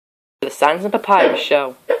the Sans and Papyrus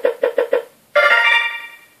show.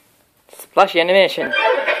 Splashy animation.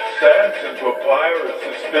 Sans and Papyrus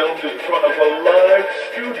is filmed in front of a live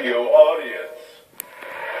studio audience.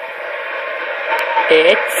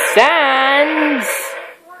 It's Sans!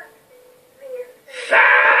 Sans!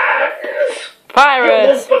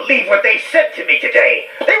 Papyrus! You won't believe what they said to me today.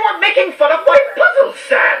 They were making fun of my puzzle,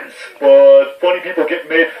 Sans. But funny people get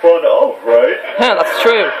made fun of, right? Huh, that's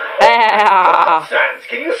true. Ah. Sans,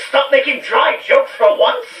 can you stop making dry jokes for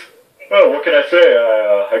once? Well, what can I say?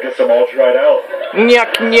 I guess I'm all dried out.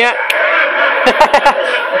 Nyuk, nyuk.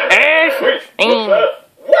 Wait, what's that?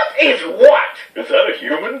 What is what? Is that a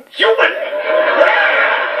human? Human!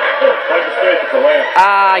 Oh, my mistake, it's a lamp.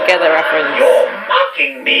 Ah, I get the reference. You're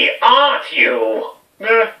mocking me, aren't you?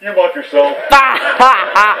 Nah, you mock yourself. Ha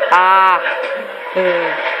ha ha ha!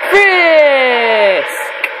 Frisk!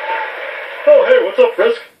 Oh, hey, what's up,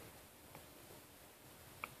 Frisk?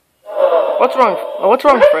 What's wrong? What's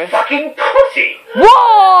wrong, Frisk? Fucking pussy!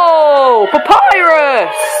 Whoa!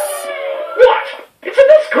 Papyrus! What? It's in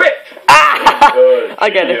the script! Ah! I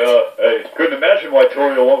get it. Hey, couldn't imagine why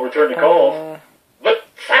Toriel won't return the calls. But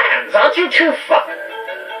Sans, aren't you too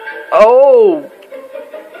Oh!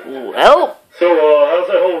 Well? So, how's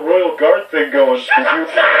that whole Royal Guard thing going? Shut up,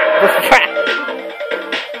 Sans!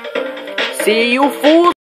 See you, fools!